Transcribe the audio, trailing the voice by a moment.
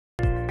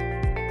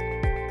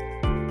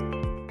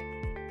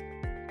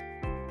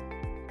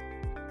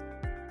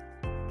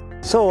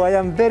So I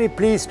am very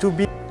pleased to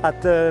be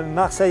at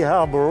Marseille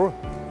Harbour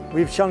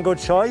with Chang Ho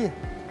Choi,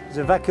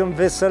 the vacuum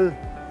vessel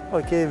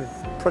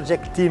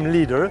project team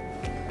leader.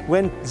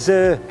 When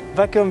the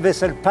vacuum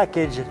vessel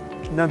package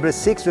number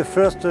 6, the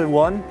first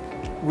one,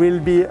 will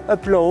be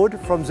uploaded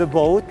from the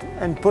boat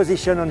and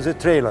positioned on the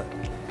trailer.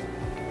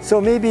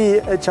 So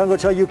maybe Chang Ho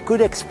Choi, you could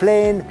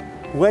explain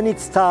when it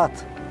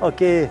starts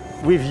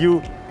with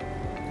you,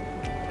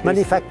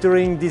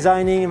 manufacturing,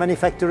 designing,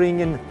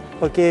 manufacturing, and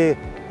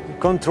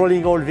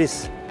controlling all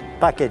this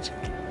package.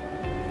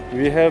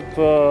 We have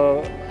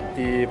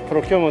the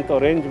procurement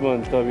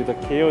arrangement with the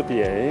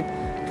KODA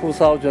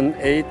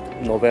 2008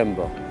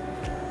 November,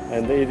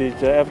 and it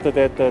is after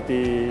that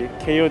the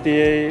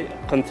KODA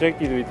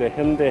contracted with the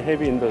Hyundai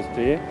Heavy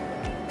Industries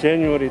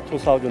January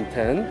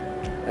 2010,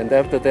 and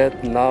after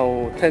that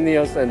now 10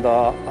 years and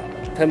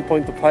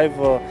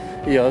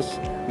 10.5 years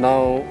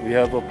now we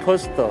have a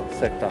first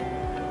sector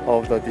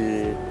of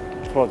the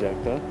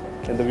project.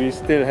 And we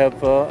still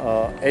have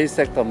a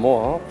sector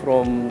more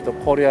from the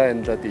Korea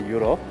and the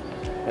Europe.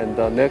 And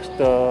next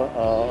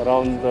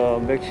around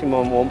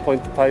maximum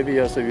 1.5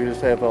 years we will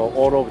have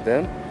all of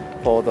them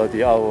for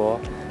the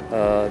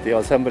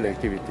assembly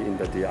activity in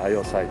the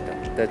IO site.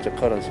 That's the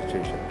current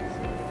situation.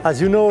 As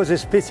you know, the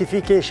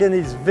specification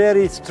is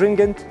very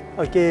stringent,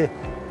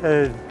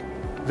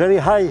 very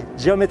high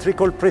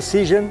geometrical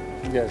precision,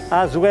 yes,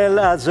 as well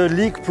as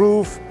leak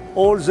proof.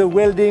 All the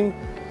welding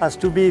has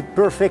to be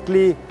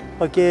perfectly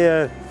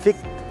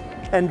fixed,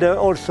 and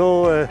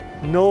also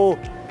no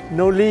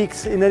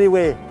leaks in any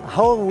way.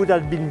 How would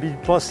that be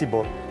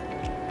possible?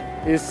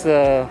 It's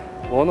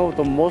one of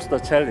the most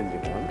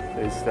challenging ones.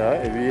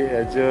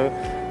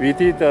 We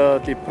did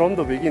from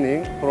the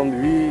beginning.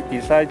 We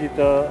decided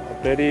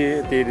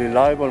very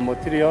reliable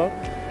material,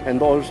 and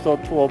also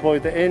to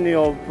avoid any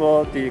of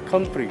the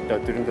conflict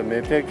during the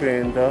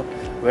manufacturing, the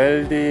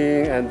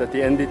welding, and the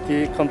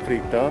NDT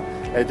conflict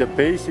as a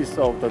basis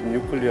of the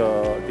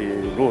nuclear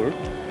rule.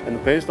 And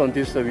based on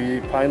this,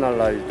 we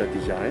finalized the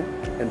design,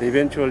 and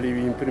eventually we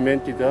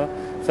implemented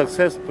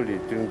successfully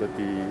during the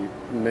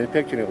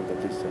manufacturing of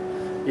this.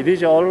 It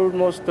is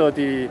almost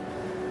the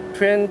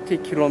 20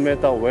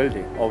 kilometer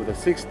welding of the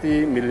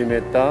 60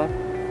 millimeter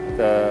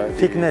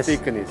thickness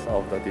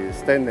of the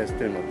stainless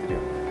steel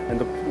material, and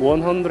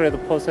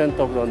 100%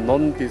 of the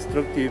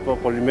non-destructive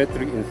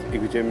volumetric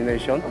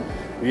examination.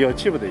 We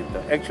achieved it.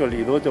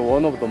 Actually, it was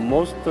one of the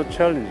most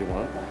challenging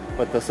ones,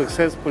 but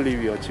successfully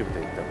we achieved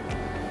it.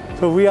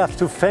 So we have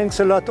to thank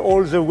a lot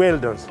all the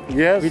welders,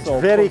 yes, which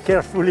very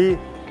carefully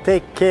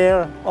take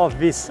care of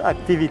these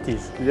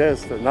activities.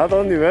 Yes, not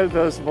only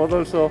welders, but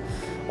also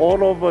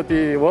all of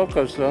the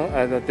workers,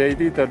 and they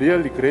did a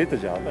really great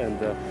job. And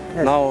yes,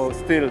 now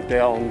still they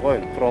are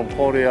ongoing from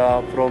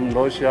Korea, from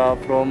Russia,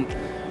 from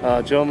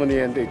Germany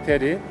and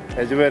Italy,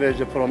 as well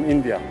as from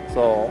India.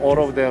 So all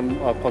of them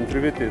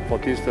contributed for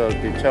this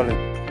the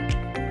challenge.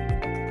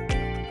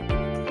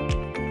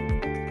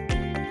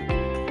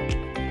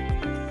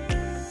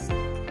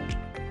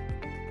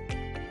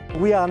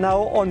 We are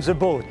now on the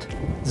boat.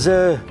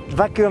 The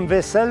vacuum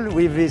vessel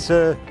with this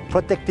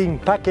protecting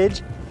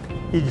package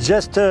is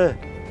just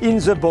in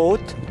the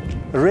boat,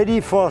 ready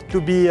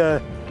to be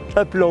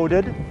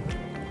uploaded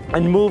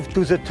and moved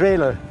to the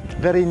trailer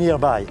very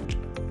nearby.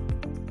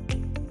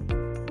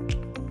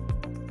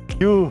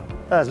 You,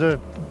 as a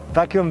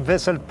vacuum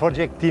vessel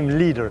project team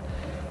leader,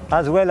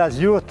 as well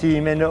as your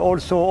team, and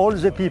also all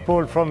the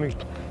people from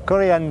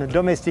Korean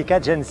domestic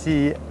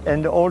agency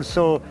and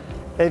also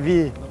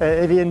heavy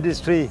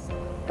industry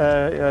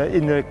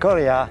in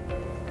Korea,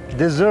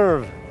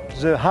 deserve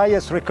the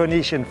highest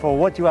recognition for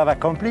what you have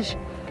accomplished.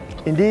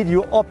 Indeed,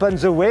 you open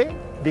the way,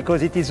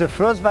 because it is the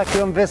first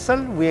vacuum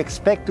vessel. We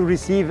expect to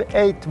receive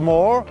 8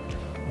 more,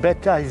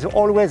 but it's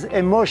always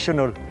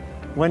emotional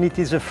when it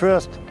is the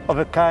first of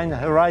a kind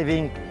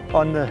arriving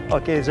on the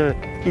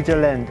ITER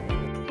land.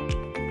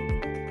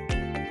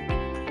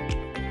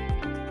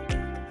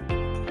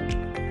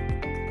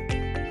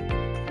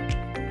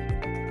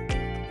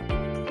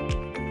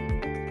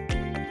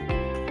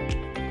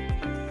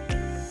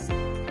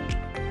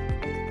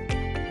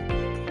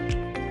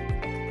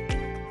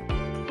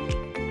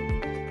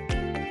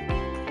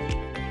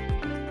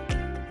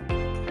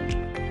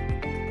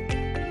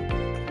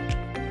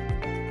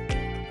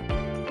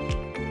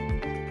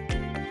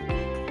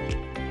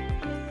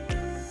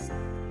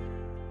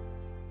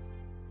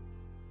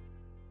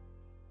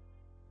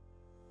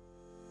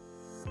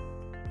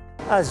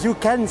 As you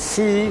can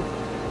see,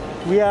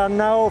 we are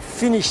now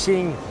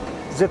finishing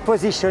the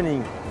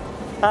positioning.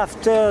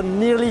 After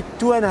nearly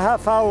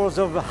 2.5 hours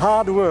of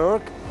hard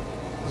work,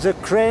 the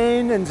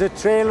crane and the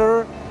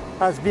trailer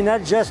has been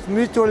adjusted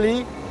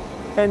mutually,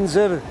 and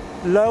the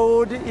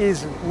load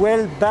is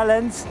well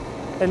balanced,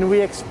 and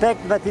we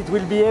expect that it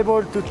will be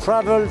able to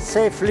travel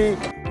safely.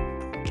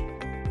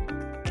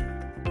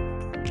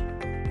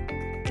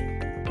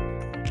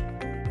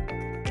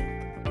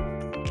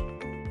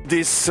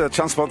 This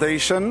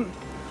transportation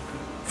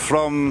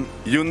from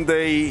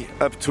Hyundai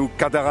up to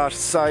Cadarache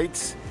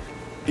site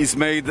is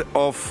made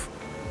of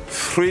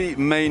three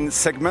main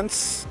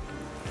segments.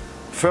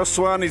 First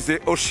one is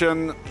the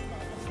ocean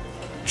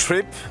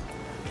trip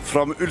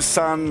from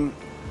Ulsan,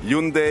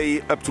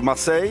 Hyundai up to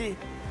Marseille.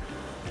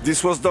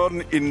 This was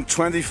done in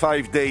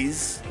 25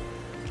 days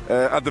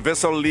at the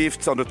vessel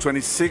lift on the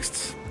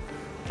 26th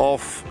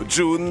of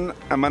June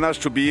and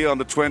managed to be here on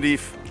the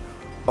 20th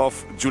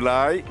of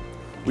July,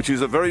 which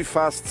is a very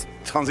fast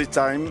transit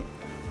time.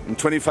 In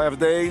 25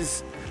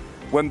 days,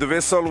 when the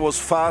vessel was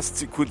fast,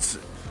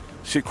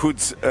 she could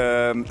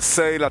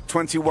sail at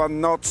 21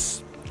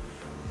 knots,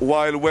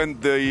 while when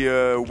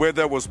the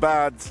weather was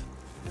bad,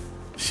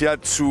 she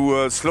had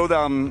to slow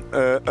down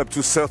up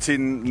to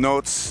 13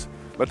 knots.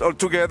 But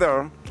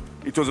altogether,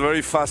 it was a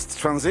very fast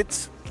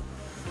transit.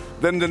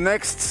 Then the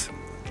next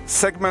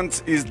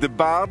segment is the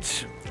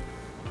barge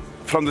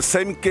from the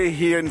same quay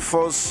here in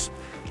Fos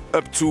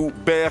up to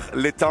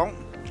Berre-l'Étang.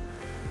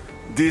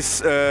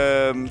 This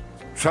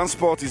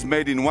transport is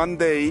made in 1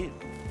 day.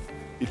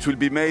 It will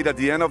be made at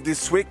the end of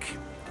this week.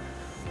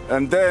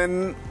 And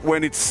then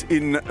when it's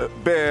in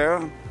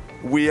Berre,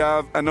 we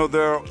have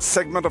another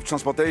segment of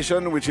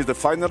transportation, which is the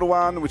final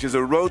one, which is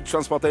a road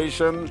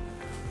transportation,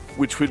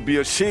 which will be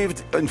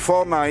achieved in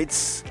 4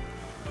 nights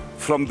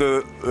from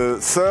the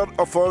 3rd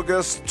of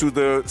August to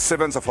the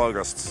 7th of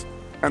August.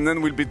 And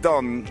then we'll be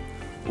done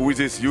with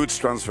this huge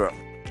transfer.